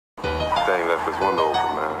left his window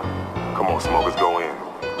open, man. Come on, smokers, go in.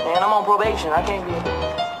 Man, I'm on probation. I can't be...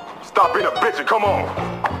 Stop being a bitch and come on!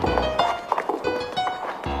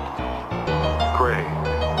 Craig,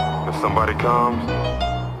 if somebody comes,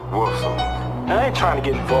 Wilson. I ain't trying to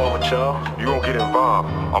get involved with y'all. You won't get involved,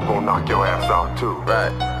 I'm gonna knock your ass out too.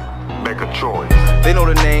 Right. Make a choice. They know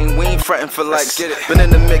the name, we ain't frontin' for likes. Been in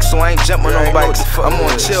the mix, so I ain't jumping on bikes. I'm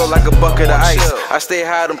on chill like a bucket of ice. I stay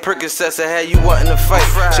high, them Percocets I had you wantin' to fight.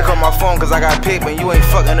 She call my phone cause I got paper and you ain't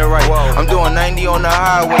fucking it right. I'm doing 90 on the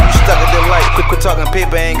highway, you stuck at the light. Quit talking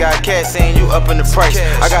paper, ain't got cash, saying you up in the price.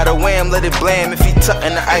 I got a wham, let it blam if he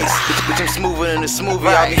tuckin' the ice. Bitch, I'm smoother than a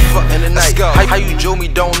smoothie, I be fucking the night. How you Joe me,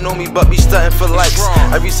 don't know me, but be stuntin' for likes.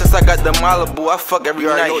 Ever since I got the Malibu, I fuck every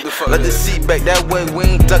night. Let the seat back, that way we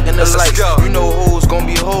ain't ducking the lights. You know hoes gon'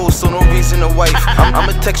 be hoes, so no reason to wife.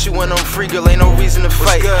 I'ma text you when I'm free, girl, ain't no reason to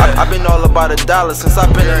fight. I've been all about $1 since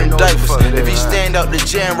I've been in them diapers. If he stand out the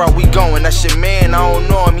jam route, we going. That's your man, I don't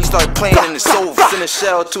know him, he start playing in the sofa. Send a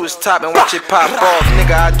shell to his top and watch it pop off.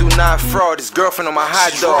 Nigga, I do not fraud, his girlfriend on my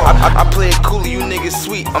hot dog. I play it cool, you niggas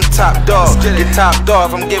sweet, I'm top dog. Get topped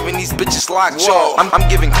off, I'm giving these bitches lockjaw. I'm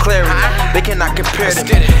giving clarity, they cannot compare to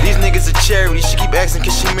me. These niggas are charity, she keep asking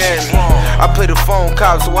can she marry me. I play the phone,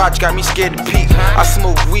 cops watch, got me scared to peek. I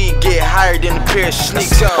smoke weed, get higher than a pair of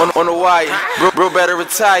sneaks on the wire. Bro better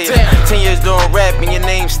retire. 10 years doing rap and your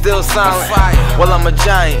name still silent. Well, I'm a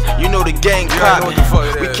giant, you know the gang poppin'.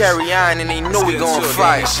 We carry on and they know we gon'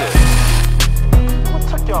 fight. What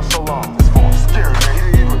took y'all so long? This phone's scary, man.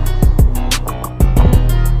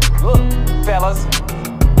 Look, fellas,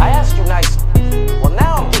 I asked you nicely. Well,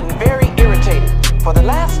 now I'm getting very irritated. For the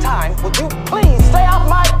last time, would you please stay off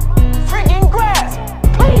my freaking grass?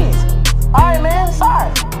 Please. Alright, man, sorry.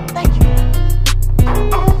 Thank you.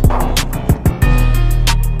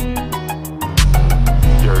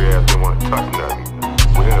 Jerry ass didn't want to touch nothing.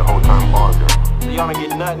 We're here the whole time arguing. Y'all ain't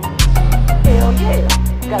getting nothing.